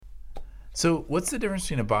So, what's the difference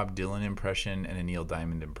between a Bob Dylan impression and a Neil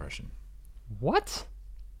Diamond impression? What?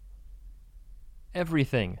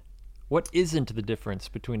 Everything. What isn't the difference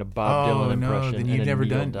between a Bob Oh Dylan no, impression then and a Neil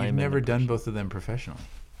Diamond you've never done impression? both of them professionally.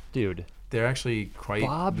 Dude, They're actually quite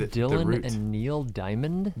Bob the Dylan root. and Neil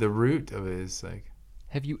Diamond? The root of it is like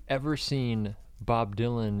Have you ever seen Bob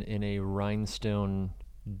Dylan in a rhinestone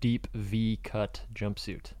deep V-cut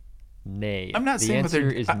jumpsuit? Nay. I'm not the saying what they're-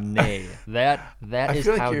 answer is nay. That I is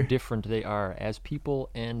feel like how you're- different they are as people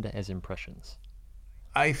and as impressions.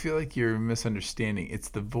 I feel like you're misunderstanding. It's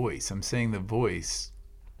the voice. I'm saying the voice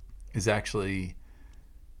is actually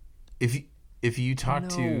if you talk No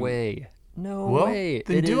to way. No Well, way.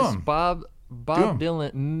 then It do is 'em. Bob Do 'em.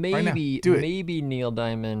 Dylan. Right now. Maybe Do it. maybe Neil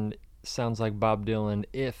Diamond sounds like Bob Dylan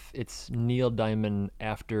if it's Neil Diamond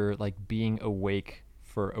after like being awake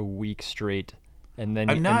for a week straight and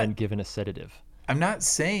then given a sedative. I'm not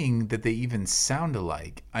saying that they even sound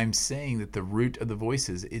alike. I'm saying that the root of the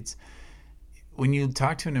voices, it's when you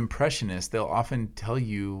talk to an impressionist, they'll often tell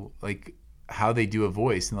you like how they do a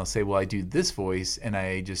voice and they'll say, well, I do this voice and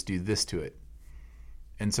I just do this to it.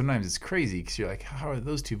 And sometimes it's crazy because you're like, how are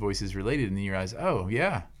those two voices related? And then you realize, oh,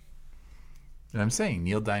 yeah. And I'm saying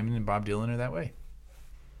Neil Diamond and Bob Dylan are that way.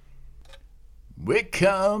 We're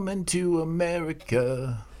coming to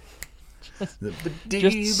America.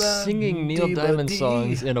 Just singing Neil Diamond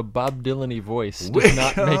songs in a Bob Dylan-y voice does We're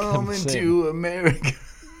not make them coming sing. to America.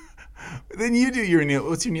 Then you do your Neil.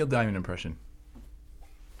 What's your Neil Diamond impression?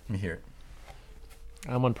 Let me hear it.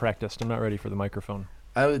 I'm unpracticed. I'm not ready for the microphone.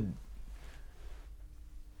 I would.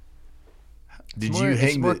 Did It's you more, it's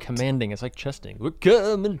hang more the commanding. It's like chesting. We're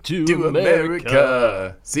coming to to America.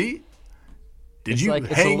 America? See? Did It's you like-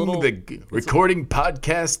 it's a hang little- the recording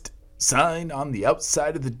podcast sign on the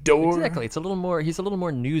outside of the door? Exactly. It's a little more. He's a little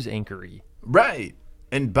more news anchory. Right.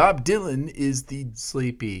 And Bob Dylan is the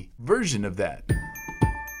sleepy version of that.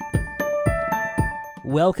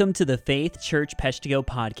 Welcome to the Faith Church Peshtigo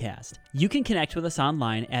podcast. You can connect with us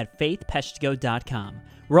online at faithpeshtigo.com.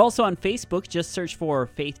 We're also on Facebook. Just search for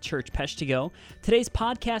Faith Church Peshtigo. Today's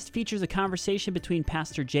podcast features a conversation between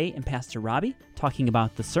Pastor Jay and Pastor Robbie talking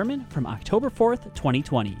about the sermon from October 4th,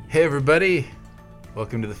 2020. Hey, everybody.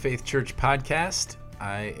 Welcome to the Faith Church podcast.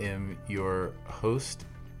 I am your host,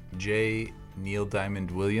 J. Neil Diamond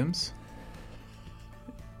Williams.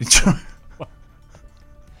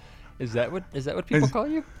 Is that what people call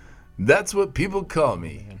you? That's what people call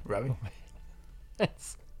me, Robbie.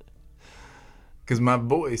 That's- Because my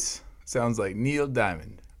voice sounds like Neil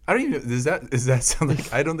Diamond. I don't even. Does that sound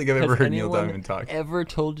like? I don't think I've ever Has heard Neil anyone Diamond talk. ever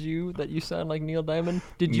told you that you sound like Neil Diamond?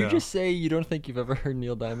 Did you No. just say you don't think you've ever heard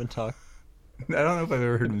Neil Diamond talk? I don't know if I've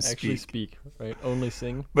ever heard him Actually speak. speak, right? Only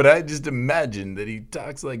sing. But I just imagine that he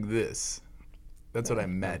talks like this. That's what I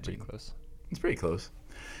Pretty imagine. close. It's pretty close.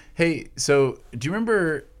 Hey, so do you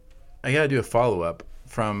remember? I gotta do a follow up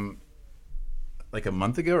from like a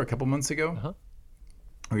month ago or a couple months ago. Uh-huh.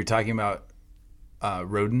 We were talking about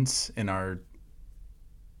rodents in our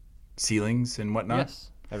ceilings and whatnot.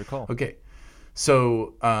 Yes, I recall. Okay,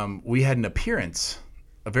 so we had an appearance,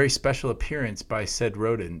 a very special appearance by said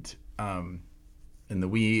rodent in the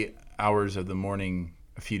wee hours of the morning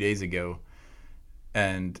a few days ago,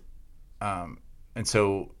 and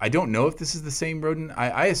so I don't know if this is the same rodent.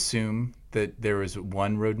 I assume that there was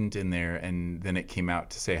one rodent in there, and then it came out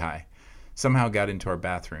to say hi. Somehow got into our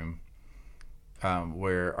bathroom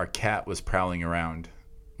where our cat was prowling around,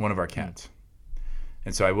 one of our cats.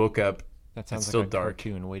 And so I woke up. That sounds It's like still a dark.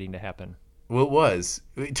 cartoon waiting to happen. Well, it was.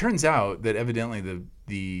 It turns out that evidently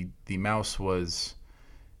the mouse was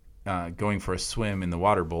going for a swim in the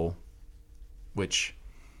water bowl, which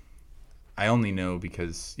I only know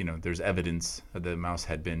because there's evidence that the mouse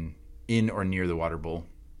had been in or near the water bowl.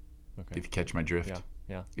 Okay. If you catch my drift.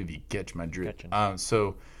 Yeah. If you catch my drift. Catching.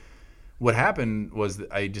 So what happened was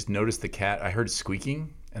that I just noticed the cat. I heard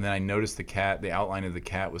squeaking, and then I noticed the cat. The outline of the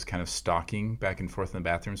cat was kind of stalking back and forth in the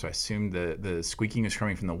bathroom. So I assumed the squeaking was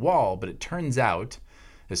coming from the wall. But it turns out,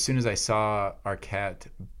 as soon as I saw our cat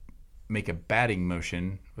make a batting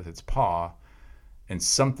motion with its paw, and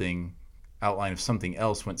outline of something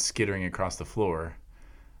else went skittering across the floor,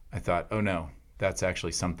 I thought, oh no, that's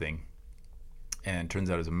actually something. And it turns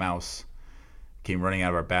out it was a mouse. Came running out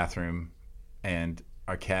of our bathroom, and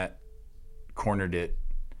our cat cornered it,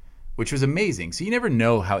 which was amazing. So you never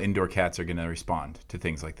know how indoor cats are going to respond to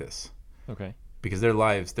things like this, Okay. because their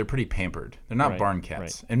lives, they're pretty pampered. They're not Right, barn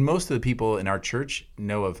cats. right. And most of the people in our church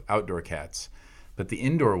know of outdoor cats, but the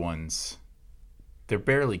indoor ones, they're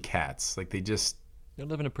barely cats. Like they're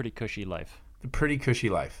living a pretty cushy life. a pretty cushy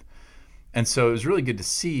life. And so it was really good to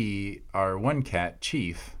see our one cat,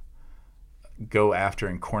 Chief, go after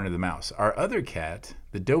and corner the mouse. Our other cat,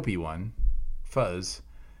 the dopey one, Fuzz,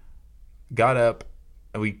 got up,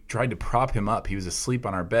 and we tried to prop him up. He was asleep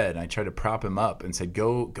on our bed, and I tried to prop him up and said,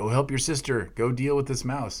 go help your sister. Go deal with this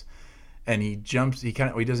mouse. And he jumps. He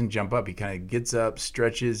doesn't jump up. He kind of gets up,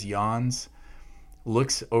 stretches, yawns,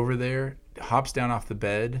 looks over there, hops down off the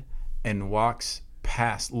bed, and walks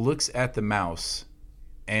past, looks at the mouse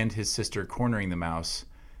and his sister cornering the mouse,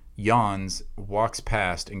 yawns, walks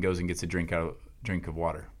past, and goes and gets a drink of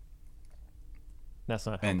water. That's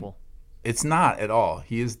not helpful. It's not at all.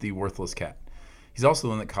 He is the worthless cat. He's also the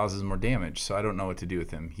one that causes more damage, so I don't know what to do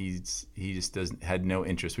with him. He just had no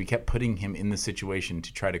interest. We kept putting him in the situation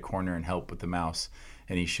to try to corner and help with the mouse,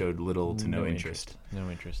 and he showed little to no interest. No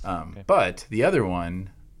interest. Okay. But the other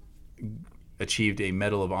one achieved a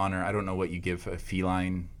Medal of Honor. I don't know what you give a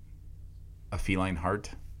feline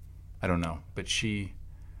heart. I don't know, but she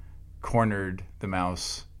cornered the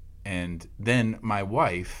mouse, and then my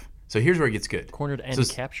wife. So here's where it gets good. Cornered and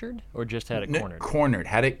captured, or just had it cornered? Cornered.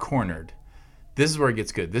 Had it cornered. This is where it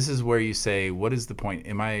gets good. This is where you say, what is the point?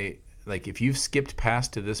 If you've skipped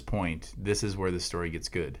past to this point, this is where the story gets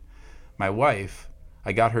good. My wife,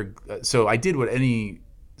 I got her, so I did what any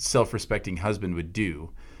self-respecting husband would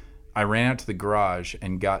do. I ran out to the garage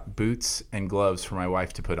and got boots and gloves for my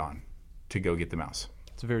wife to put on to go get the mouse.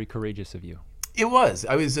 It's very courageous of you. It was.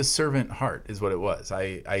 I was a servant heart is what it was.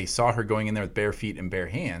 I saw her going in there with bare feet and bare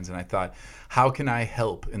hands, and I thought, how can I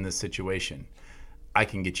help in this situation? I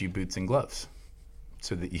can get you boots and gloves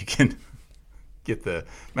so that you can get the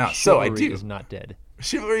mouse. Chivalry so I do. Is not dead.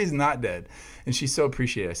 Chivalry is not dead. And she so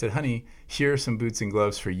appreciated it. I said, honey, here are some boots and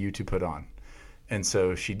gloves for you to put on. And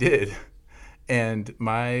so she did. And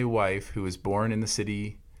my wife, who was born in the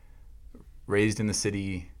city, raised in the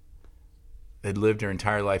city, had lived her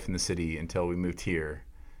entire life in the city until we moved here,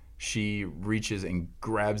 she reaches and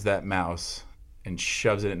grabs that mouse and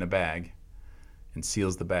shoves it in a bag and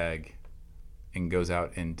seals the bag and goes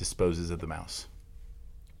out and disposes of the mouse.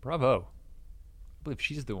 Bravo. I believe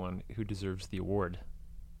she's the one who deserves the award.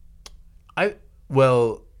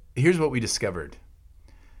 Well, here's what we discovered.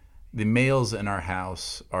 The males in our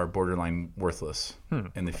house are borderline worthless,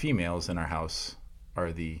 and the females in our house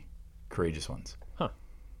are the courageous ones. Huh.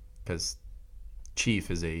 Because Chief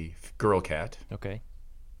is a girl cat. Okay.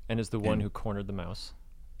 And is the one who cornered the mouse.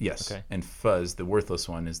 Yes. Okay. And Fuzz, the worthless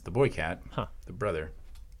one, is the boy cat, the brother.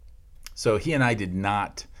 So he and I did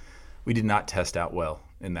not test out well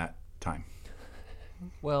in that time.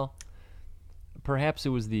 Well, perhaps it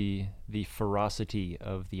was the ferocity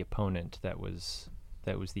of the opponent that was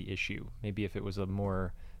the issue. Maybe if it was a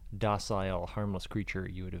more docile, harmless creature,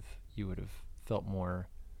 you would have felt more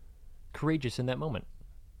courageous in that moment.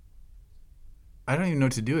 I don't even know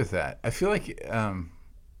what to do with that. I feel like,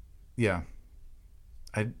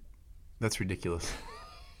 that's ridiculous.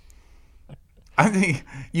 I think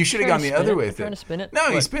you should have gone the other way with it. Trying to spin it? No,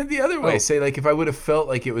 you spin it the other way. Say, like, if I would have felt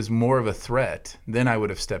like it was more of a threat, then I would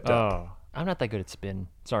have stepped up. Oh, I'm not that good at spin.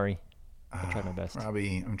 Sorry. I tried my best.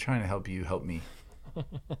 Robbie, I'm trying to help you help me.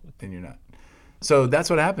 And you're not. So that's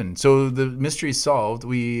what happened. So the mystery's solved.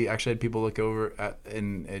 We actually had people look over at,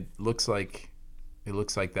 and it looks like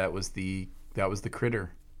that was the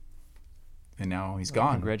critter. And now he's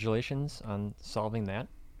gone. Congratulations on solving that.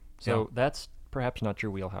 So that's perhaps not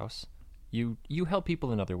your wheelhouse. You help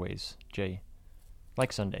people in other ways, Jay.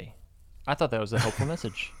 Like Sunday. I thought that was a helpful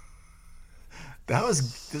message. That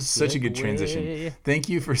was such a good transition. Thank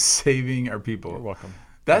you for saving our people. You're welcome.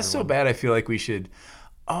 That's everyone. So bad. I feel like we should.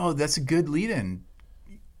 Oh, that's a good lead-in.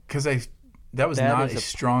 Because that was not a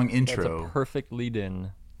strong intro. That's a perfect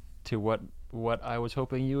lead-in to what I was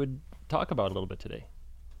hoping you would talk about a little bit today.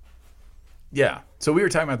 Yeah. So we were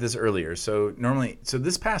talking about this earlier. So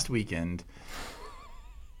this past weekend.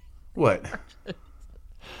 What?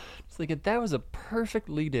 It's like that was a perfect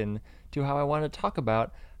lead-in to how I want to talk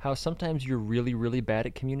about how sometimes you're really, really bad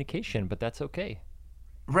at communication, but that's okay.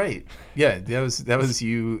 Right. Yeah, that was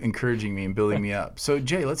you encouraging me and building me up. So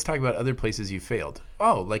Jay, let's talk about other places you failed.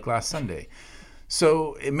 Oh, like last Sunday.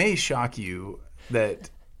 So it may shock you that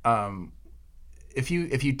if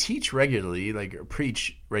you teach regularly, like or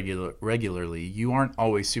preach regularly, you aren't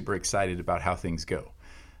always super excited about how things go.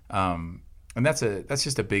 And that's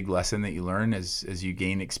just a big lesson that you learn as you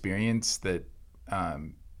gain experience that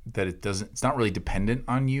it's not really dependent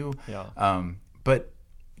on you. Yeah. But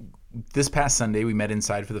this past Sunday we met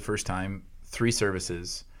inside for the first time, 3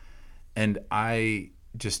 services, and I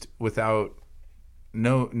just without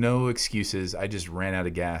no excuses, I just ran out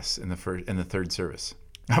of gas in the third service.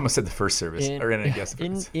 I almost said the first service. I ran out of gas.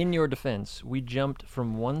 In your defense, we jumped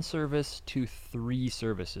from 1 service to 3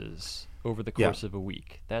 services over the course of a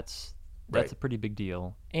week. That's That's Right. a pretty big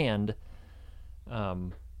deal. And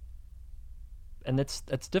that's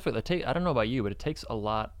difficult. I don't know about you, but it takes a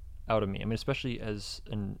lot out of me. I mean, especially as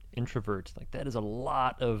an introvert, like that is a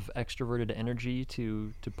lot of extroverted energy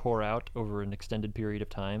to pour out over an extended period of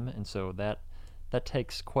time, and so that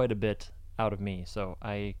takes quite a bit out of me. So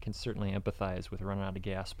I can certainly empathize with running out of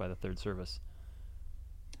gas by the third service.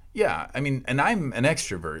 Yeah, I mean, and I'm an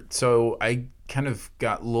extrovert, so I kind of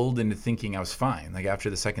got lulled into thinking I was fine. Like after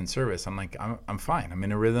the second service, I'm like, I'm fine. I'm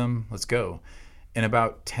in a rhythm. Let's go. And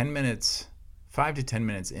about 10 minutes, 5 to 10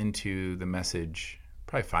 minutes into the message,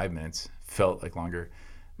 probably 5 minutes, felt like longer,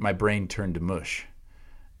 my brain turned to mush,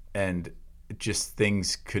 and just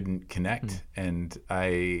things couldn't connect, and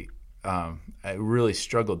I really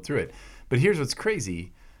struggled through it. But here's what's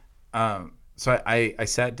crazy. So I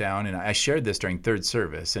sat down and I shared this during third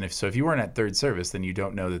service. And if you weren't at third service, then you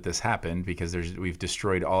don't know that this happened, because we've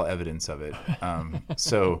destroyed all evidence of it.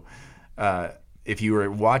 If you were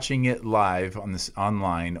watching it live on this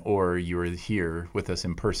online, or you were here with us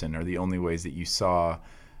in person, are the only ways that you saw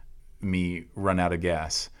me run out of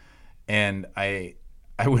gas. And I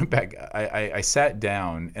went back, I sat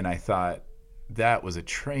down and I thought, that was a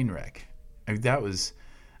train wreck. I mean,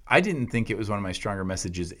 I didn't think it was one of my stronger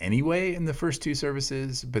messages anyway in the first two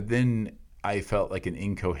services, but then I felt like an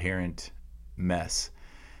incoherent mess.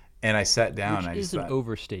 And I sat down. Which is an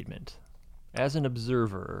overstatement. As an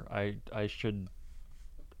observer, I should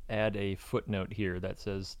add a footnote here that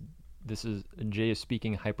says Jay is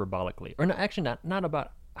speaking hyperbolically. Or no, actually not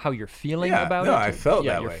about how you're feeling about it. No, I felt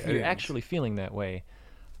that way. You're actually feeling that way,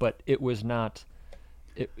 but it was not...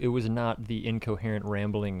 It was not the incoherent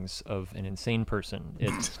ramblings of an insane person.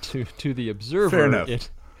 To the observer, Fair enough.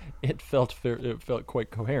 It felt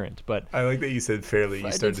quite coherent. But I like that you said fairly. You I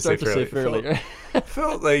started did to start say to fairly. say fairly.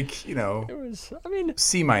 Felt like, It was. I mean,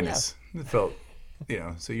 C minus. It felt,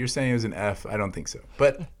 so you're saying it was an F? I don't think so.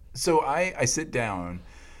 But so I sit down,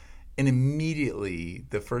 and immediately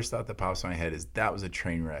the first thought that pops in my head is, that was a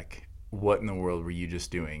train wreck. What in the world were you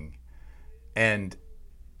just doing? And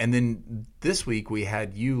then this week we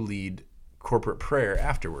had you lead corporate prayer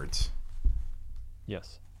afterwards.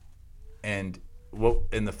 yes. And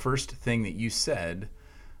the first thing that you said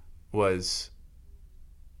was,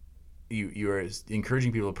 you were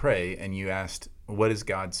encouraging people to pray, and you asked, what is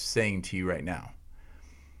God saying to you right now?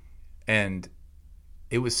 And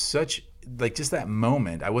it was such, like, just that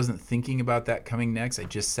moment. I wasn't thinking about that coming next. I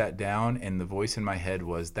just sat down, and the voice in my head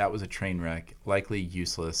was, that was a train wreck, likely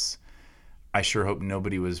useless. I sure hope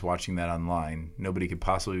nobody was watching that online. Nobody could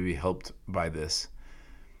possibly be helped by this.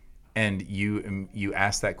 And you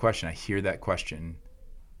asked that question. I hear that question.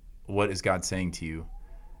 What is God saying to you?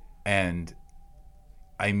 And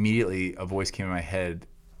a voice came in my head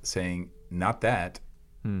saying, not that,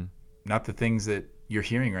 not the things that you're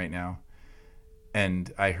hearing right now.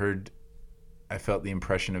 And I felt the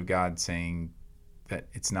impression of God saying that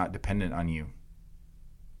it's not dependent on you.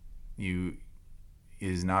 It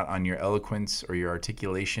is not on your eloquence or your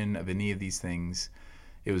articulation of any of these things.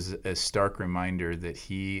 It was a stark reminder that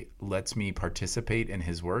he lets me participate in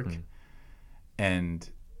his work, and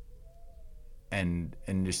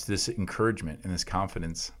just this encouragement and this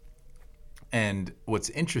confidence. And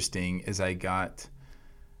what's interesting is I got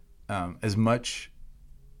as much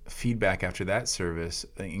feedback after that service,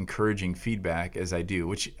 encouraging feedback, as I do,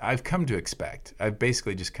 which I've come to expect. I've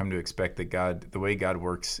basically just come to expect that the way God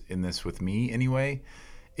works in this with me anyway,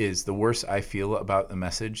 is the worse I feel about the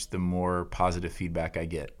message, the more positive feedback I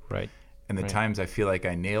get. Right. And the times I feel like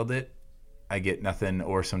I nailed it, I get nothing,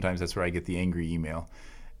 or sometimes that's where I get the angry email.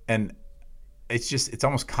 And it's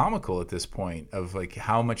almost comical at this point of, like,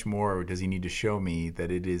 how much more does he need to show me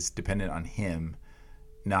that it is dependent on him,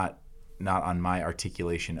 not on my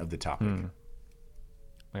articulation of the topic. Man,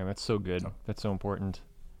 that's so good. That's so important.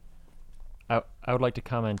 I would like to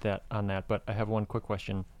comment on that, but I have one quick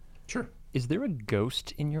question. Sure. Is there a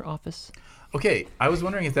ghost in your office? Okay, I was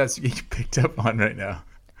wondering if that's what you picked up on right now.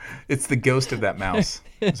 It's the ghost of that mouse,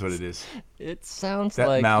 is what it is. It sounds That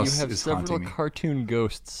like mouse you have is several haunting me. cartoon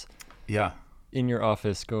ghosts Yeah. in your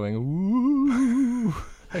office going, ooh.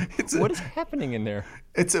 What is happening in there?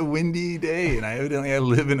 It's a windy day, and I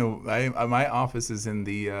live in my office is in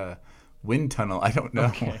the wind tunnel. I don't know.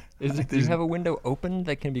 Okay. Do you have a window open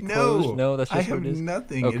that can be closed? No, that's just I what have it is?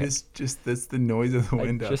 nothing. Okay. It is just, that's the noise of the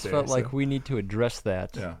wind I out just there. felt like so. we need to address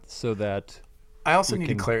that so that I also we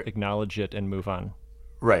need to can acknowledge it and move on.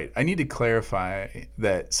 Right. I need to clarify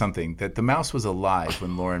that the mouse was alive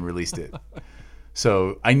when Lauren released it.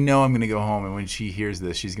 So I know I'm going to go home, and when she hears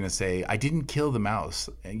this, she's going to say, I didn't kill the mouse.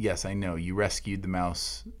 And yes, I know. You rescued the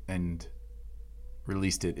mouse and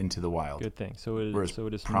released it into the wild. Good thing. So it Whereas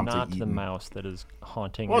is promptly not the eaten. mouse that is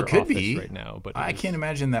haunting Well, your it could office be. right now. But I can't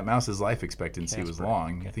imagine that mouse's life expectancy was Casper.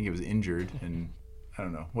 long. Okay. I think it was injured, and I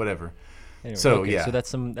don't know, whatever. Anyway, So, okay, yeah. So that's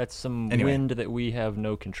some Anyway. wind that we have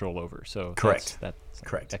no control over. So Correct. That's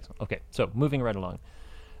Correct. excellent. Okay. So moving right along.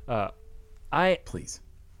 Please.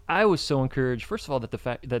 I was so encouraged, first of all, that the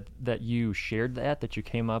fact that you shared that you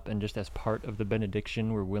came up and just as part of the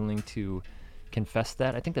benediction were willing to confess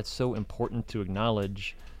that. I think that's so important to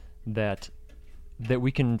acknowledge that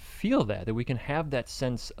we can feel that we can have that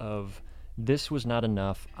sense of this was not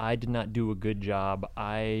enough. I did not do a good job.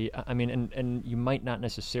 I mean, and you might not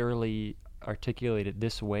necessarily articulate it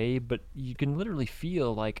this way, but you can literally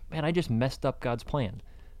feel like, man, I just messed up God's plan.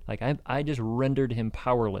 Like I just rendered him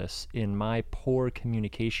powerless in my poor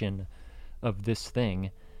communication of this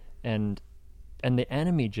thing, and the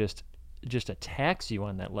enemy just attacks you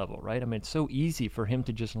on that level, right? I mean, it's so easy for him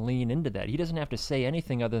to just lean into that. He doesn't have to say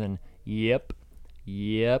anything other than yep,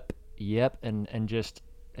 and just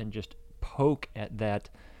poke at that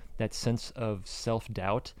sense of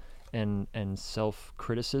self-doubt and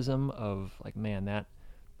self-criticism of like, man, that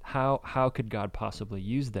how could God possibly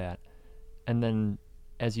use that? And then,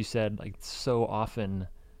 as you said, like so often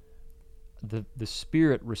the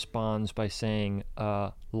Spirit responds by saying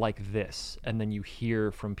like this, and then you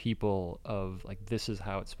hear from people of like, this is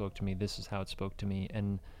how it spoke to me, this is how it spoke to me,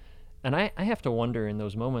 and I have to wonder in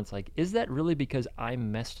those moments, like, is that really because I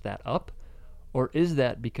messed that up, or is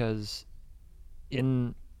that because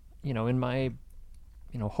in my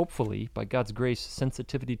hopefully by God's grace,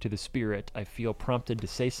 sensitivity to the Spirit, I feel prompted to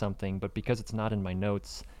say something, but because it's not in my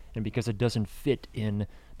notes and because it doesn't fit in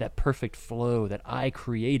that perfect flow that I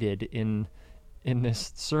created in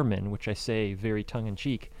this sermon, which I say very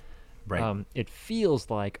tongue-in-cheek, Right. it feels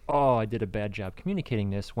like, oh, I did a bad job communicating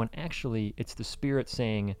this, when actually it's the Spirit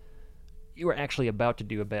saying, you were actually about to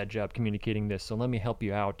do a bad job communicating this, so let me help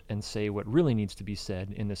you out and say what really needs to be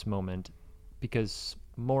said in this moment, because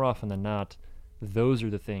more often than not, those are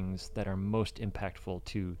the things that are most impactful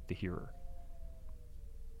to the hearer.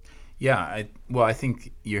 Yeah, I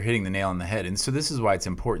think you're hitting the nail on the head. And so this is why it's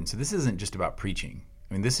important. So this isn't just about preaching.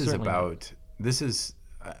 I mean, this is Certainly about,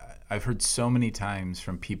 I've heard so many times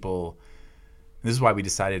from people, this is why we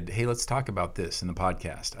decided, hey, let's talk about this in the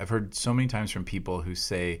podcast. I've heard so many times from people who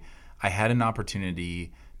say, I had an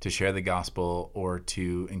opportunity to share the gospel or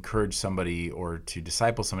to encourage somebody or to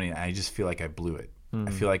disciple somebody, and I just feel like I blew it. I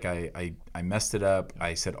feel like I messed it up.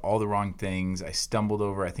 I said all the wrong things. I stumbled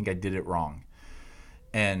over. I think I did it wrong.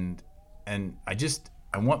 And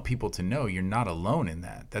I want people to know you're not alone in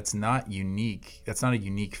that. That's not unique. That's not a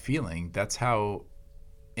unique feeling. That's how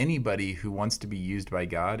anybody who wants to be used by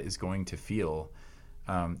God is going to feel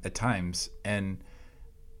at times. And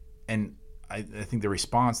I think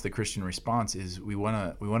the Christian response is we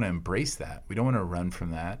want to embrace that. We don't want to run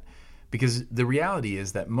from that, because the reality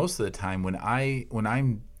is that most of the time when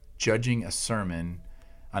I'm judging a sermon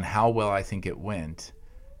on how well I think it went,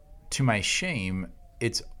 to my shame,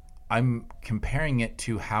 I'm comparing it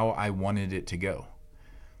to how I wanted it to go.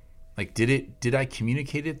 Like, did I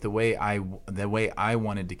communicate it the way I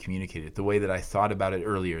wanted to communicate it, the way that I thought about it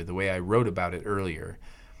earlier, the way I wrote about it earlier?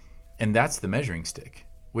 And that's the measuring stick,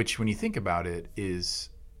 which when you think about it is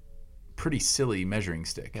pretty silly measuring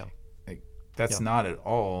stick. Yeah. Like, that's Yeah. not at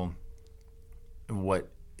all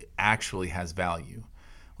what actually has value.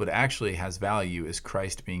 What actually has value is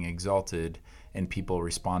Christ being exalted and people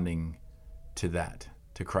responding to that,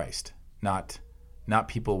 to Christ, not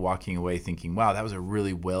people walking away thinking, wow, that was a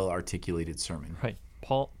really well articulated sermon. Right.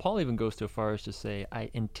 Paul even goes so far as to say,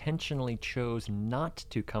 I intentionally chose not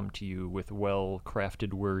to come to you with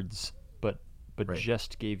well-crafted words, but Right.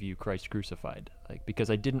 just gave you Christ crucified. Like, because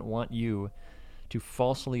I didn't want you to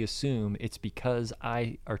falsely assume it's because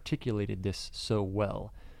I articulated this so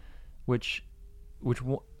well, which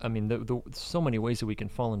I mean, so many ways that we can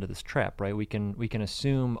fall into this trap, right? We can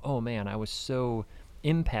assume, oh man, I was so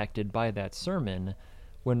impacted by that sermon,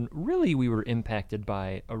 when really we were impacted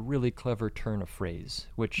by a really clever turn of phrase,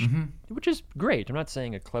 which is great. I'm not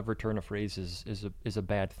saying a clever turn of phrase is a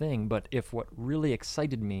bad thing, but if what really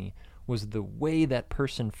excited me was the way that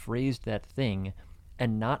person phrased that thing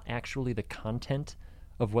and not actually the content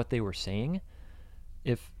of what they were saying,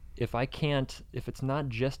 if it's not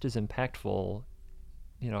just as impactful,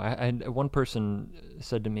 one person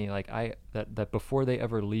said to me, like, that before they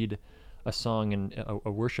ever lead a song and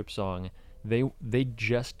a worship song, they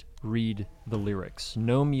just read the lyrics,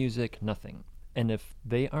 no music, nothing. And if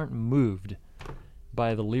they aren't moved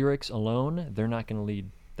by the lyrics alone, they're not going to lead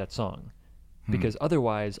that song, because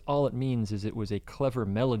otherwise all it means is it was a clever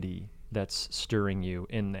melody that's stirring you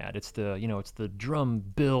in that. It's the, it's the drum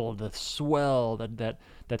build, the swell that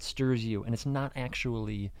stirs you, and it's not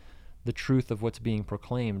actually the truth of what's being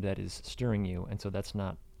proclaimed that is stirring you, and so that's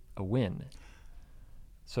not a win.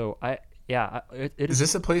 So is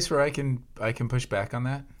this a place where I can push back on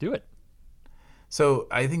that? Do it. So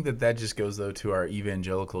I think that just goes, though, to our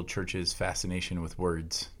evangelical church's fascination with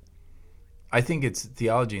words. I think it's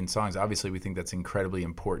theology and songs. Obviously, we think that's incredibly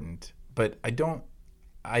important, but I don't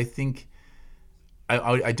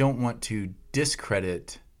want to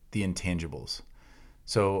discredit the intangibles.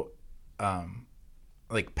 So,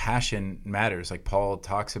 like, passion matters. Like Paul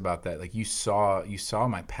talks about that. Like, you saw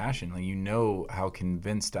my passion. Like, how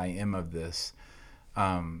convinced I am of this.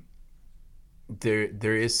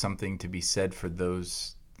 There is something to be said for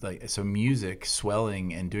those, like, so music,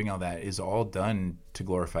 swelling and doing all that is all done to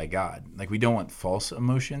glorify God. Like, we don't want false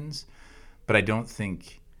emotions, but I don't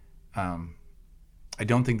think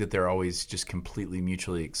that they're always just completely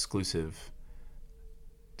mutually exclusive.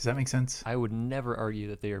 Does that make sense? I would never argue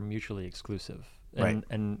that they are mutually exclusive. Right.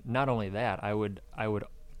 And not only that, I would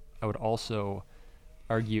also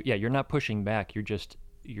argue, you're not pushing back,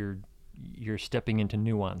 you're stepping into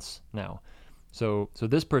nuance now. So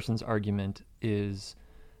this person's argument is,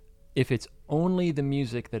 if it's only the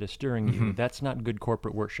music that is stirring you, that's not good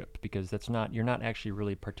corporate worship, because you're not actually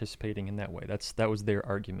really participating in that way. That was their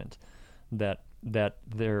argument, that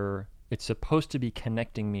it's supposed to be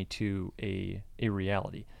connecting me to a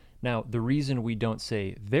reality. Now, the reason we don't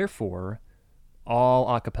say, therefore,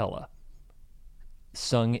 all a cappella,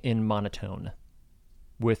 sung in monotone,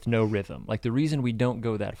 with no rhythm, like, the reason we don't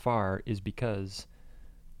go that far is because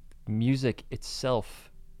music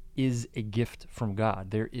itself is a gift from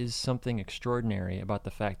God. There is something extraordinary about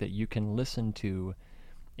the fact that you can listen to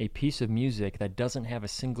a piece of music that doesn't have a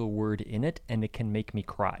single word in it, and it can make me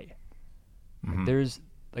cry.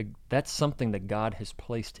 That's something that God has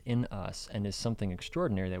placed in us, and is something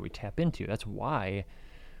extraordinary that we tap into. That's why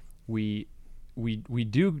we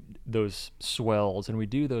do those swells and we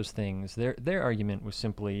do those things. Their argument was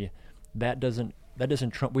simply that doesn't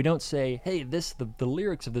trump. We don't say, hey, the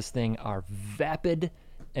lyrics of this thing are vapid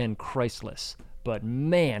and Christless, but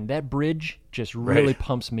man, that bridge just really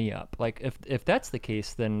pumps me up. Like, if that's the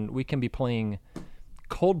case, then we can be playing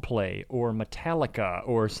Coldplay or Metallica,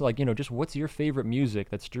 or just what's your favorite music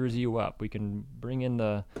that stirs you up. We can bring in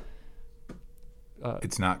the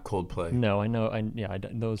it's not Coldplay. No, I know.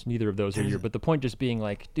 Neither of those are your. But the point just being,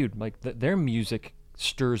 like, dude, like, their music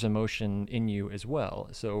stirs emotion in you as well.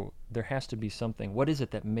 So there has to be something. What is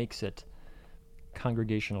it that makes it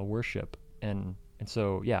congregational worship? And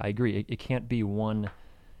so, I agree. It can't be one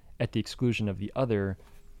at the exclusion of the other.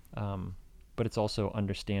 But it's also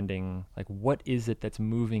understanding, like, what is it that's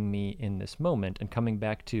moving me in this moment, and coming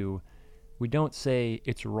back to, we don't say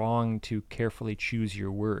it's wrong to carefully choose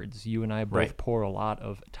your words. You and I both pour a lot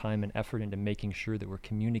of time and effort into making sure that we're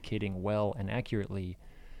communicating well and accurately.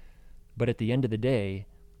 But at the end of the day,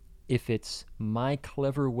 if it's my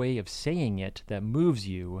clever way of saying it that moves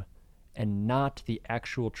you, and not the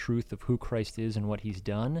actual truth of who Christ is and what he's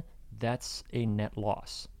done, that's a net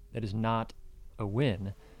loss. That is not a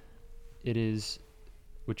win. It is,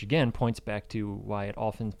 which again points back to why it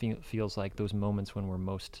often feels like those moments when we're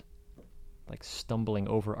most, like, stumbling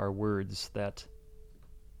over our words, that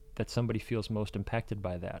somebody feels most impacted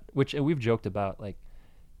by that. Which, and we've joked about, like,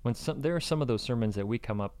 when there are some of those sermons that we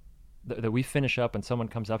come up, that we finish up, and someone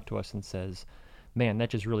comes up to us and says, man,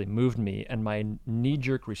 that just really moved me. And my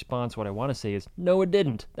knee-jerk response, what I want to say is, no, it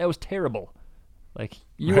didn't. That was terrible. Like,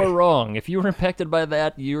 you are wrong. If you were impacted by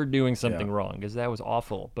that, you're doing something wrong, because that was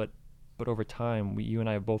awful. But over time, you and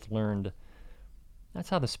I have both learned that's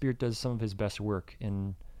how the Spirit does some of his best work.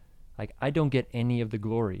 And, like, I don't get any of the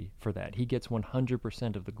glory for that. He gets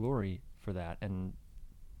 100% of the glory for that, and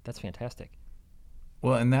that's fantastic.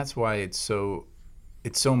 Well, and that's why it's so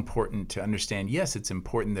important to understand, yes, it's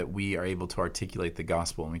important that we are able to articulate the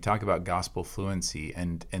gospel. And we talk about gospel fluency,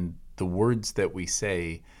 and the words that we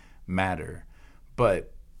say matter.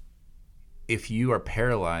 But if you are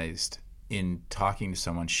paralyzed in talking to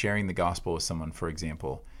someone, sharing the gospel with someone, for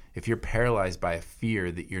example, if you're paralyzed by a fear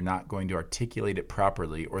that you're not going to articulate it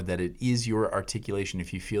properly, or that it is your articulation,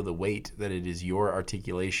 if you feel the weight that it is your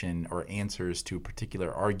articulation or answers to a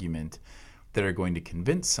particular argument that are going to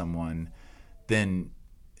convince someone, then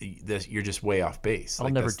you're just way off base. I'll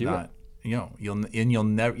never do it.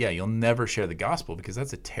 You'll never share the gospel, because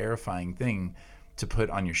that's a terrifying thing to put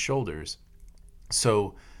on your shoulders.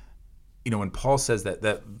 So, when Paul says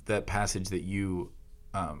that passage that you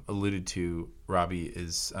alluded to, Robbie,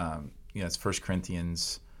 is it's 1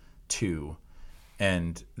 Corinthians 2,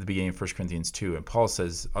 and the beginning of 1 Corinthians 2. And Paul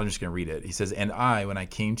says, I'm just going to read it. He says, "And I, when I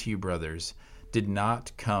came to you, brothers, did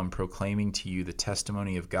not come proclaiming to you the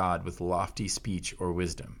testimony of God with lofty speech or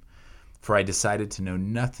wisdom. For I decided to know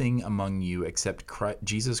nothing among you except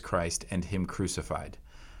Jesus Christ and him crucified.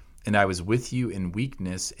 And I was with you in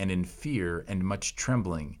weakness and in fear and much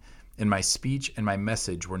trembling. And my speech and my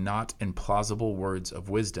message were not in plausible words of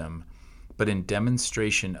wisdom, but in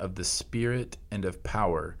demonstration of the Spirit and of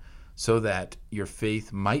power, so that your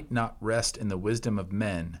faith might not rest in the wisdom of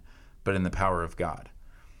men, but in the power of God."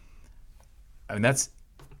 I mean,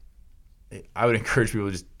 I would encourage people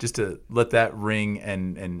just to let that ring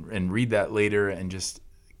and read that later and just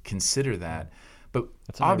consider that. But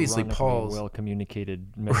That's obviously an Paul's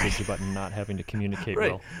well-communicated message about not having to communicate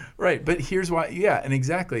right, well. right. But here's why, yeah, and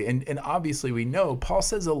exactly, and obviously we know Paul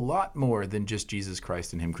says a lot more than just Jesus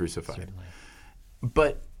Christ and him crucified. Certainly.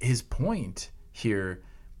 But his point here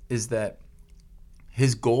is that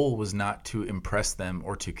his goal was not to impress them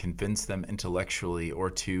or to convince them intellectually or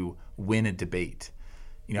to win a debate.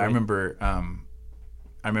 You know, Right.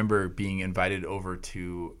 I remember being invited over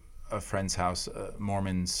to a friend's house,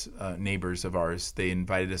 Mormons, neighbors of ours. They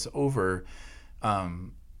invited us over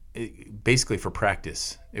basically for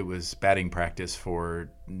practice. It was batting practice for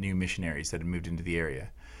new missionaries that had moved into the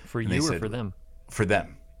area. For And they you or said, for them? For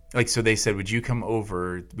them. Like, so they said, "Would you come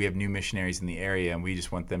over? We have new missionaries in the area, and we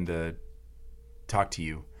just want them to talk to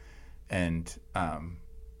you." And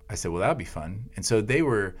I said, "Well, that would be fun." And so they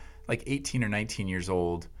were like 18 or 19 years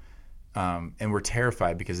old, and were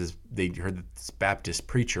terrified because they heard that this Baptist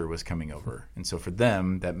preacher was coming over. And so for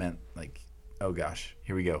them, that meant like, oh gosh,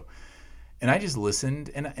 here we go. And I just listened,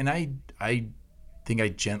 and I think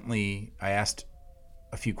I asked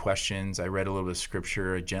a few questions. I read a little bit of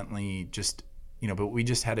scripture. I gently just, but we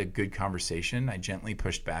just had a good conversation. I gently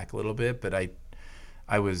pushed back a little bit, but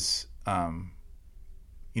I was,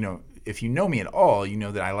 if you know me at all, you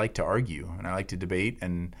know that I like to argue and I like to debate.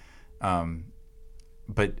 And,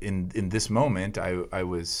 but in this moment, I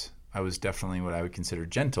was definitely what I would consider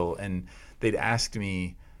gentle. And they'd asked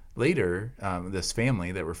me later, this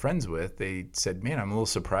family that we're friends with, they said, "Man, I'm a little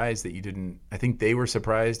surprised that you didn't," I think they were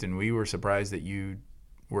surprised and we were surprised that you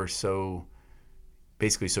were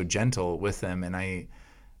basically so gentle with them. And I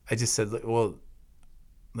just said, well,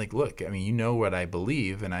 like, look, I mean, you know what I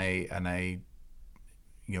believe, and I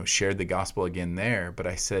shared the gospel again there, but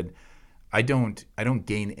I said, I don't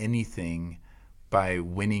gain anything by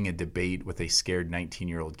winning a debate with a scared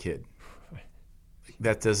 19-year-old kid.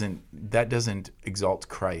 That doesn't exalt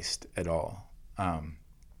Christ at all.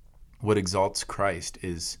 What exalts Christ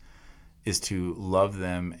is to love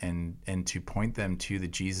them and to point them to the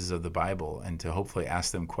Jesus of the Bible, and to hopefully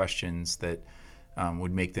ask them questions that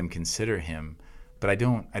would make them consider him. But I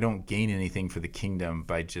don't gain anything for the kingdom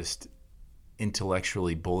by just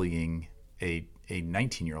intellectually bullying a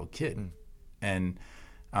 19-year-old kid. And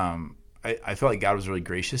I felt like God was really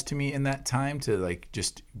gracious to me in that time to like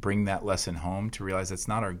just bring that lesson home, to realize that's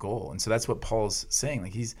not our goal. And so that's what Paul's saying.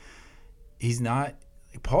 Like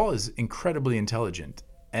Paul is incredibly intelligent,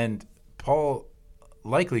 and Paul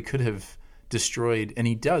likely could have destroyed, and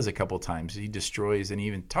he does a couple times. He destroys, and he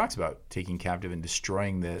even talks about taking captive and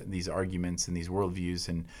destroying these arguments and these worldviews.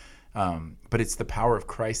 And but it's the power of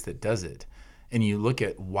Christ that does it. And you look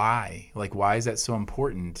at why is that so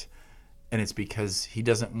important? And it's because he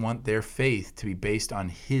doesn't want their faith to be based on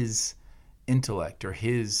his intellect or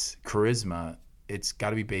his charisma. It's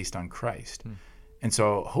got to be based on Christ. And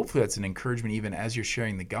so hopefully that's an encouragement, even as you're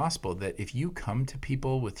sharing the gospel, that if you come to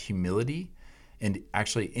people with humility and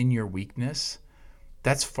actually in your weakness,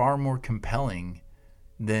 that's far more compelling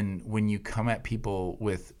than when you come at people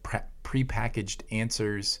with prepackaged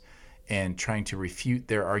answers and trying to refute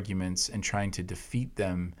their arguments and trying to defeat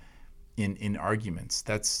them in arguments.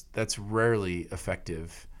 That's rarely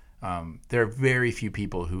effective. There are very few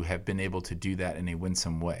people who have been able to do that in a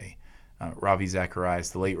winsome way. Ravi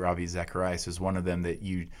Zacharias, the late Ravi Zacharias, is one of them, that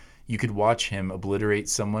you could watch him obliterate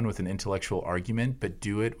someone with an intellectual argument, but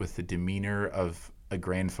do it with the demeanor of a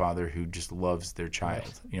grandfather who just loves their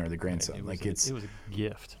child, the grandson. Right. It was a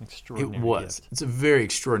gift, an extraordinary It was. gift. It's a very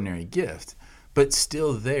extraordinary gift. But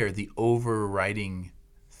still there, the overriding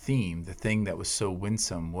theme, the thing that was so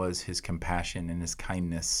winsome, was his compassion and his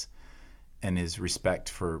kindness and his respect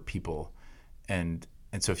for people. And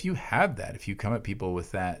so if you have that, if you come at people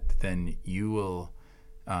with that, then you'll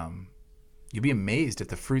be amazed at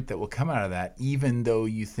the fruit that will come out of that, even though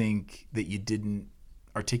you think that you didn't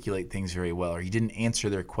articulate things very well, or you didn't answer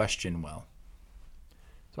their question well.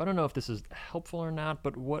 So I don't know if this is helpful or not,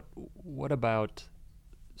 but what about,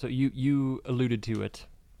 so you alluded to it.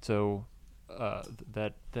 So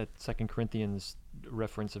that 2 Corinthians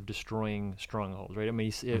reference of destroying strongholds, right? I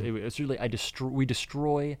mean, it's really we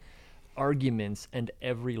destroy arguments and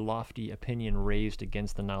every lofty opinion raised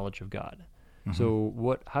against the knowledge of God. Mm-hmm.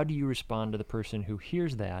 So how do you respond to the person who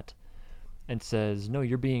hears that and says, "No,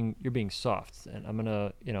 you're being soft," and I'm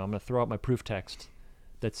gonna throw out my proof text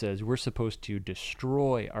that says we're supposed to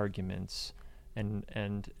destroy arguments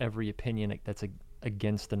and every opinion that's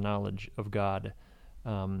against the knowledge of God.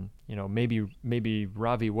 Maybe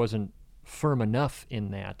Ravi wasn't firm enough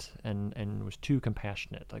in that and was too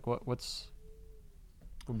compassionate. Like what would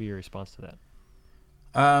be your response to that?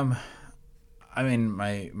 I mean,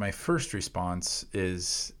 my first response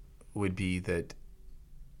would be that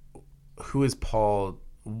who is Paul?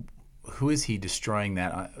 Who is he destroying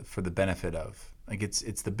that for the benefit of? Like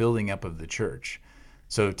it's the building up of the church.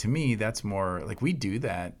 So to me, that's more like we do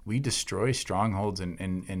that. We destroy strongholds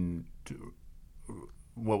and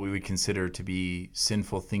what we would consider to be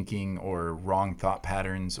sinful thinking or wrong thought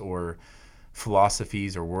patterns or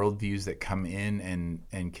philosophies or worldviews that come in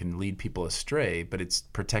and can lead people astray, but it's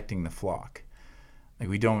protecting the flock. Like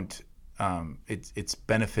we don't, it's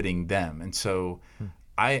benefiting them. And so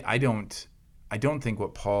I don't think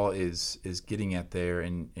what Paul is getting at there,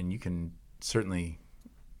 and you can certainly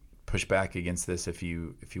push back against this if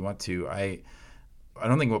you want to. I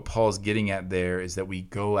don't think what Paul's getting at there is that we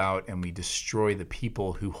go out and we destroy the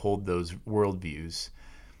people who hold those worldviews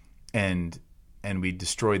and we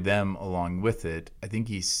destroy them along with it. I think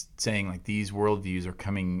he's saying like these worldviews are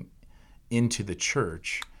coming into the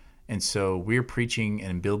church, and so we're preaching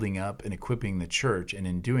and building up and equipping the church, and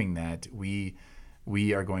in doing that we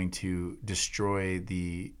are going to destroy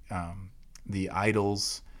the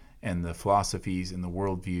idols and the philosophies and the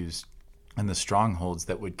worldviews and the strongholds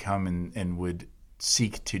that would come and would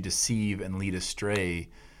seek to deceive and lead astray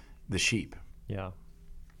the sheep. Yeah.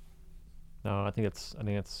 No, I think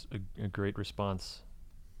that's a great response.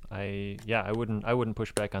 I wouldn't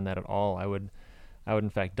push back on that at all. I would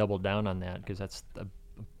in fact double down on that, because that's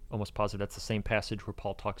almost positive that's the same passage where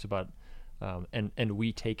Paul talks about and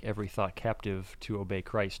we take every thought captive to obey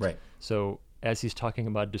Christ. Right. So as he's talking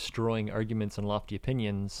about destroying arguments and lofty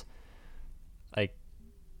opinions, like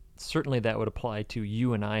certainly that would apply to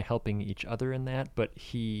you and I helping each other in that, but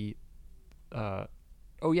it's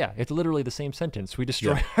literally the same sentence. We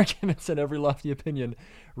destroy arguments and every lofty opinion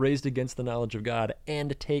raised against the knowledge of God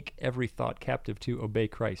and take every thought captive to obey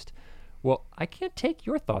Christ. Well, I can't take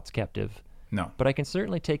your thoughts captive. No. But I can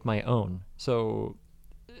certainly take my own. So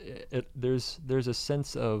there's a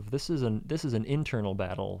sense of this is an internal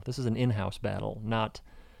battle. This is an in-house battle, not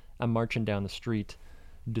I'm marching down the street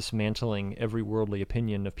dismantling every worldly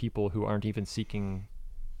opinion of people who aren't even seeking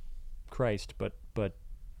Christ, but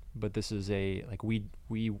this is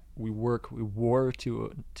we war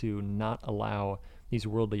to not allow these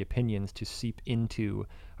worldly opinions to seep into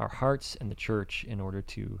our hearts and the church in order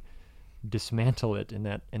to dismantle it in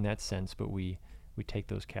that sense, but we take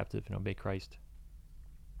those captive and obey Christ.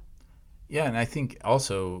 Yeah, and I think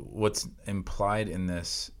also what's implied in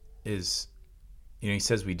this is, he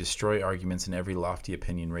says we destroy arguments and every lofty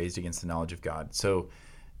opinion raised against the knowledge of God. So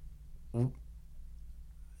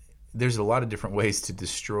there's a lot of different ways to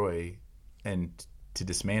destroy and to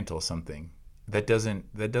dismantle something. That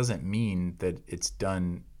doesn't mean that it's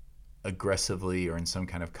done aggressively or in some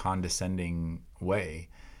kind of condescending way.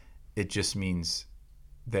 It just means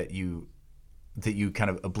that you kind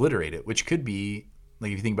of obliterate it, which could be,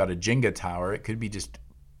 like if you think about a Jenga tower, it could be just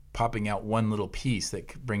popping out one little piece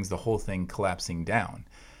that brings the whole thing collapsing down.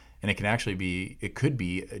 And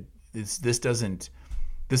this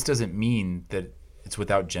doesn't mean that it's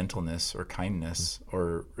without gentleness or kindness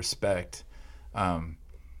or respect.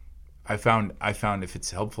 I found if it's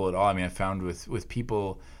helpful at all, I found with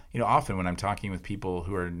people, often when I'm talking with people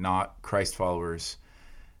who are not Christ followers,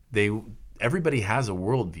 everybody has a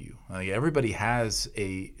worldview. Like everybody has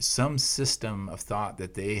some system of thought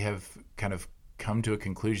that they have kind of come to a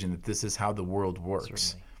conclusion that this is how the world works.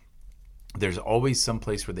 Certainly. There's always some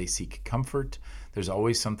place where they seek comfort. There's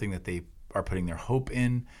always something that they are putting their hope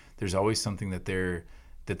in. There's always something that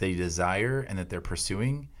they desire and that they're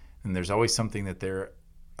pursuing. And there's always something that they're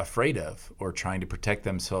afraid of or trying to protect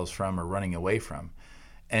themselves from or running away from.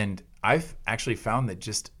 And I've actually found that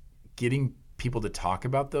just getting people to talk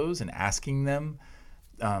about those and asking them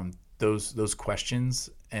those questions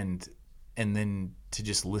and then to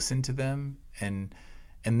just listen to them and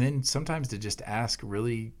then sometimes to just ask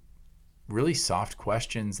really, really soft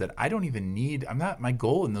questions that I don't even need. My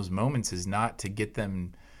goal in those moments is not to get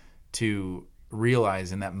them to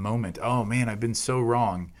realize in that moment, oh man, I've been so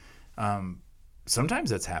wrong.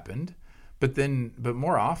 Sometimes that's happened, But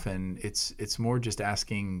more often it's more just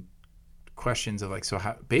asking questions of like, so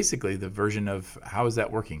how, basically the version of how is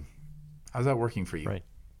that working? How's that working for you? Right.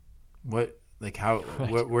 What, like how,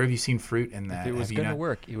 Right. where have you seen fruit in that? If it was Have you going to not?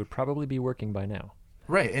 work, it would probably be working by now.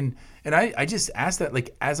 Right. And I just ask that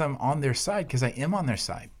like as I'm on their side, because I am on their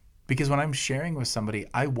side. Because when I'm sharing with somebody,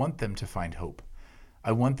 I want them to find hope.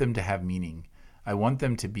 I want them to have meaning. I want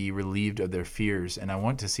them to be relieved of their fears, and I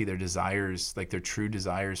want to see their desires, like their true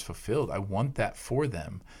desires, fulfilled. I want that for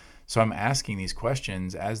them. So I'm asking these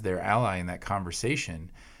questions as their ally in that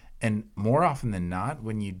conversation. And more often than not,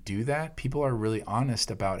 when you do that, people are really honest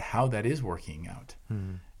about how that is working out.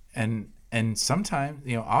 And sometimes,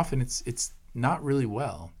 often it's not really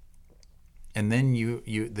well. And then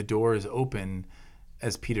the door is open,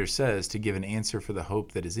 as Peter says, to give an answer for the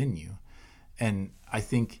hope that is in you. And I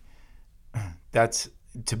think that's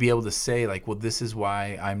to be able to say like, well, this is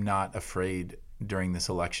why I'm not afraid during this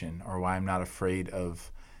election, or why I'm not afraid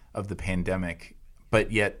of the pandemic,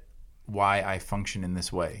 but yet why I function in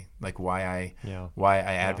this way, like why I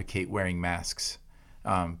advocate wearing masks,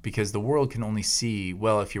 because the world can only see,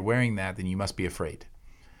 well, if you're wearing that, then you must be afraid.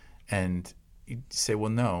 And you say,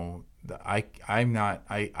 well, no, I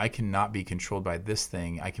cannot be controlled by this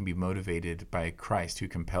thing. I can be motivated by Christ, who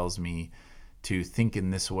compels me to think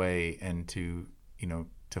in this way and to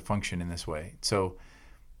function in this way. So,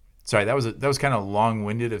 sorry, that was kind of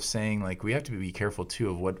long-winded of saying like we have to be careful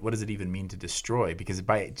too of what does it even mean to destroy? Because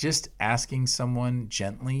by just asking someone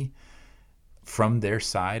gently from their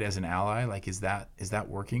side as an ally, like is that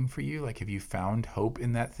working for you? Like have you found hope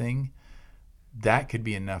in that thing? That could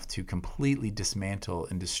be enough to completely dismantle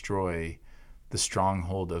and destroy the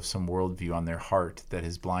stronghold of some worldview on their heart that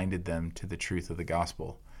has blinded them to the truth of the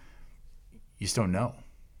gospel. You just don't know.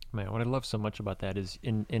 Man, what I love so much about that is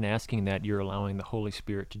in asking that, you're allowing the Holy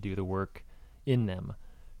Spirit to do the work in them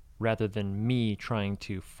rather than me trying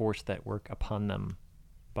to force that work upon them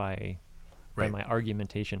by my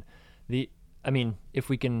argumentation. If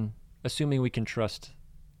we can, assuming we can trust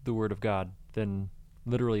the Word of God, then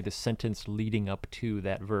literally the sentence leading up to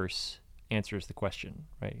that verse answers the question,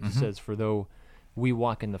 right? It says, for though we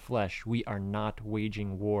walk in the flesh, we are not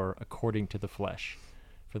waging war according to the flesh.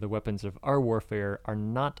 For the weapons of our warfare are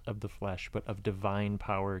not of the flesh, but of divine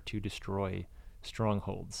power to destroy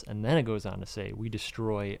strongholds. And then it goes on to say, we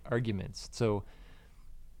destroy arguments. So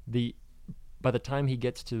by the time he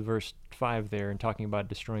gets to verse 5 there and talking about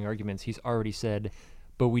destroying arguments, he's already said,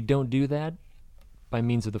 but we don't do that by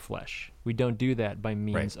means of the flesh. We don't do that by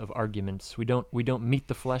means of arguments. We don't meet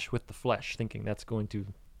the flesh with the flesh, thinking that's going to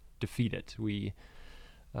defeat it. We,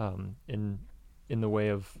 in the way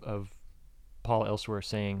of Paul elsewhere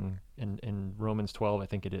saying in Romans 12, I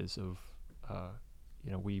think it is, of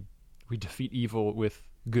we defeat evil with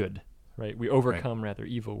good, right? We overcome rather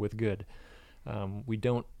evil with good. We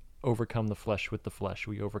don't overcome the flesh with the flesh.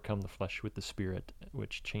 We overcome the flesh with the Spirit,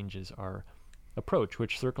 which changes our approach.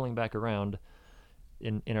 Which, circling back around,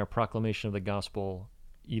 in our proclamation of the gospel,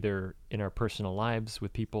 either in our personal lives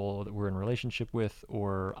with people that we're in relationship with,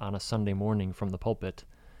 or on a Sunday morning from the pulpit,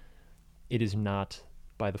 it is not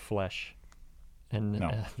by the flesh. And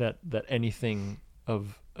that anything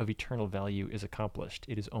of eternal value is accomplished.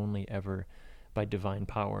 It is only ever by divine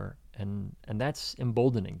power, and that's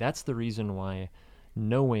emboldening. That's the reason why,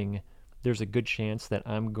 knowing there's a good chance that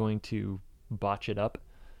I'm going to botch it up,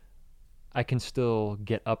 I can still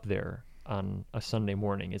get up there on a Sunday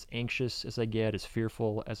morning. As anxious as I get, as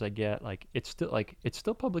fearful as I get, it's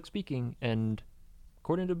still public speaking, and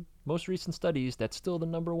according to most recent studies, that's still the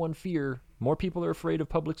number one fear. More people are afraid of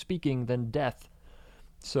public speaking than death.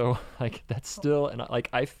 So that's still, and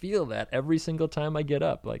I feel that every single time I get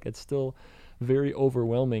up. It's still very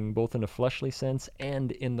overwhelming, both in a fleshly sense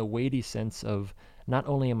and in the weighty sense of not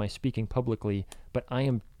only am I speaking publicly, but I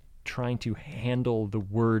am trying to handle the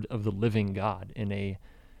word of the living God in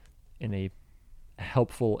a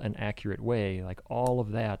helpful and accurate way. All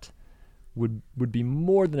of that would be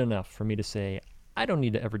more than enough for me to say, I don't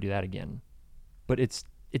need to ever do that again. But it's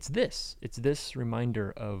this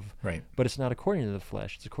reminder of, but it's not according to the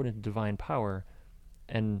flesh, it's according to divine power,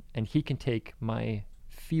 and he can take my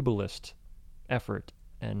feeblest effort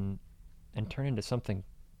and turn into something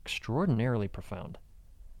extraordinarily profound.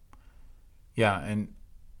 Yeah, and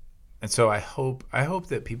so I hope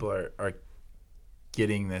that people are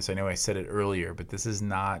getting this. I know I said it earlier, but this is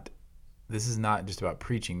not just about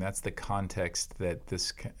preaching. That's the context that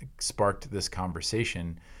this sparked this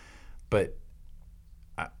conversation. But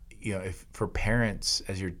if for parents,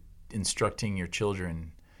 as you're instructing your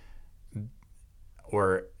children,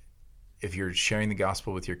 or if you're sharing the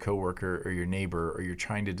gospel with your coworker or your neighbor, or you're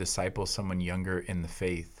trying to disciple someone younger in the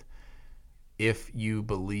faith, if you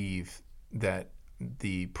believe that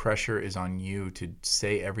the pressure is on you to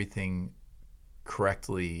say everything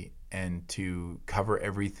correctly and to cover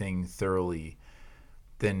everything thoroughly,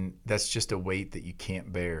 then that's just a weight that you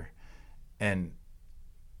can't bear. And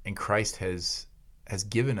Christ has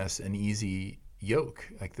given us an easy yoke.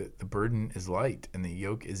 Like the burden is light and the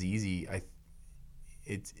yoke is easy.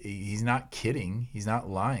 He's not kidding. He's not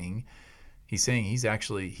lying. He's saying he's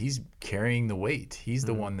carrying the weight. He's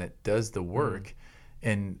the one that does the work.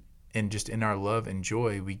 And just in our love and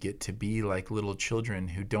joy, we get to be like little children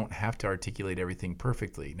who don't have to articulate everything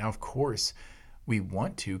perfectly. Now, of course, we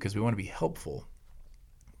want to, because we want to be helpful,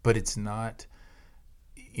 but it's not,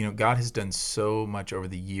 God has done so much over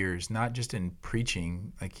the years, not just in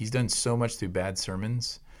preaching. Like he's done so much through bad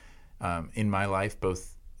sermons in my life,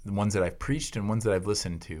 both the ones that I've preached and ones that I've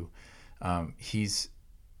listened to. He's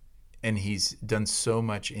done so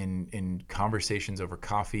much in conversations over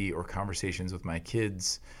coffee or conversations with my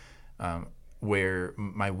kids, where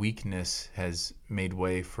my weakness has made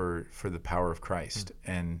way for the power of Christ.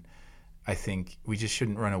 And I think we just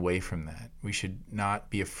shouldn't run away from that. We should not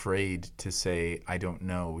be afraid to say, I don't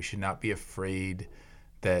know. We should not be afraid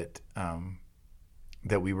that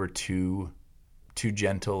we were too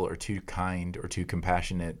gentle or too kind or too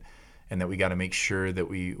compassionate, and that we got to make sure that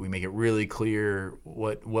we make it really clear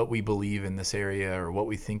what we believe in this area or what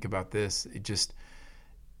we think about this. It just,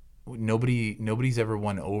 nobody's ever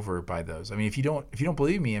won over by those. I mean, if you don't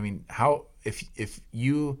believe me, I mean, if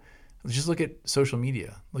you just look at social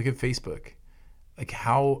media, look at Facebook, like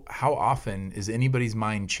how often is anybody's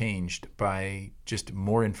mind changed by just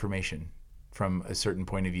more information from a certain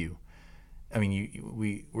point of view? I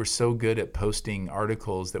mean, we're so good at posting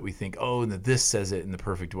articles that we think, oh, and this says it in the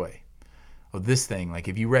perfect way. Oh, this thing, like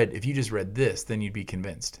if you just read this, then you'd be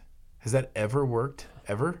convinced. Has that ever worked?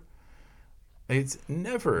 Ever? It's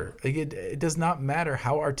never. Like it does not matter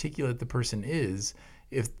how articulate the person is.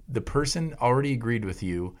 If the person already agreed with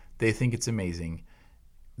you, they think it's amazing.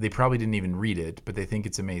 They probably didn't even read it, but they think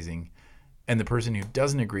it's amazing. And the person who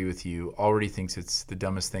doesn't agree with you already thinks it's the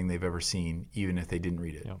dumbest thing they've ever seen, even if they didn't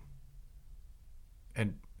read it. Yep.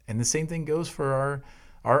 And the same thing goes for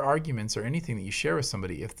our arguments or anything that you share with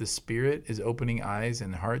somebody. If the Spirit is opening eyes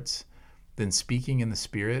and hearts, then speaking in the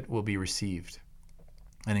Spirit will be received,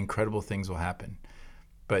 and incredible things will happen.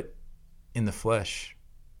 But in the flesh,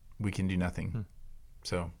 we can do nothing.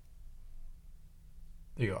 So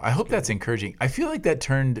there you go. I hope that's encouraging. I feel like that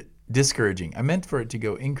turned discouraging. I meant for it to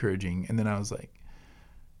go encouraging, and then I was like,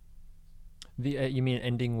 you mean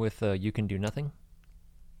ending with you can do nothing?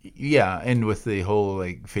 Yeah, and with the whole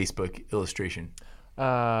like Facebook illustration.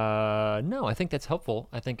 No, I think that's helpful.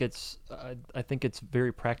 I think it's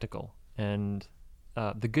very practical. And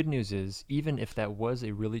the good news is, even if that was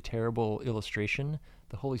a really terrible illustration,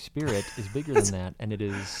 the Holy Spirit is bigger than that, and it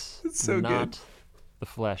is so not good. The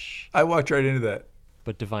flesh. I walked right into that.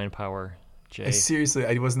 But divine power, Jay. Seriously,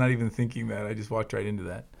 I was not even thinking that. I just walked right into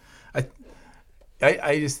that. I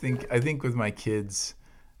think with my kids,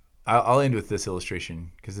 I'll end with this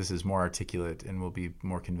illustration because this is more articulate and will be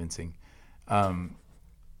more convincing. I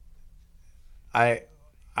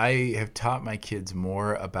have taught my kids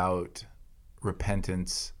more about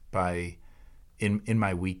repentance in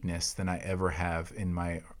my weakness than I ever have in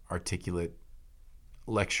my articulate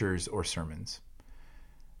lectures or sermons.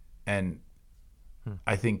 And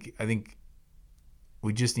I think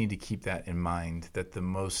we just need to keep that in mind, that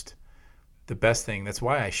the best thing, that's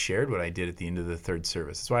why I shared what I did at the end of the third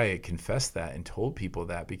service. That's why I confessed that and told people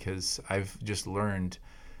that, because I've just learned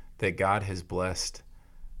that God has blessed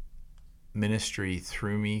ministry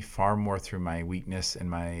through me far more through my weakness and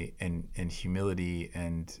my and humility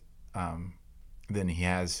and than he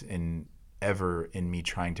has ever in me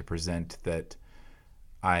trying to present that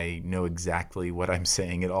I know exactly what I'm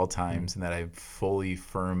saying at all times and that I'm fully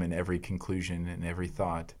firm in every conclusion and every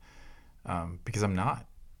thought, because I'm not.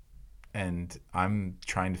 And I'm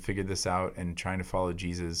trying to figure this out and trying to follow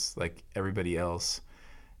Jesus like everybody else.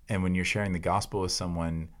 And when you're sharing the gospel with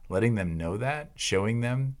someone, letting them know that, showing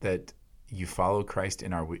them that you follow Christ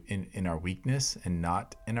in our weakness and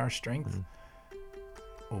not in our strength,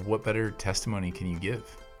 well, what better testimony can you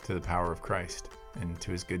give to the power of Christ and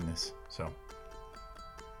to his goodness? So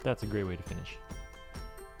that's a great way to finish.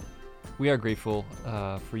 We are grateful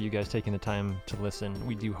for you guys taking the time to listen.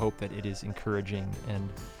 We do hope that it is encouraging, and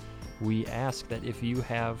we ask that if you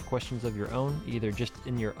have questions of your own, either just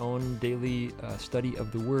in your own daily study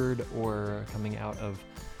of the Word or coming out of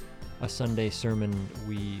a Sunday sermon,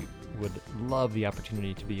 we would love the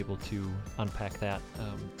opportunity to be able to unpack that.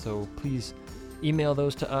 So please email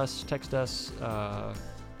those to us, text us.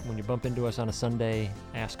 When you bump into us on a Sunday,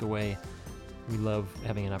 ask away. we love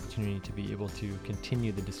having an opportunity to be able to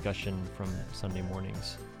continue the discussion from Sunday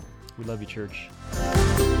mornings. We love you, church.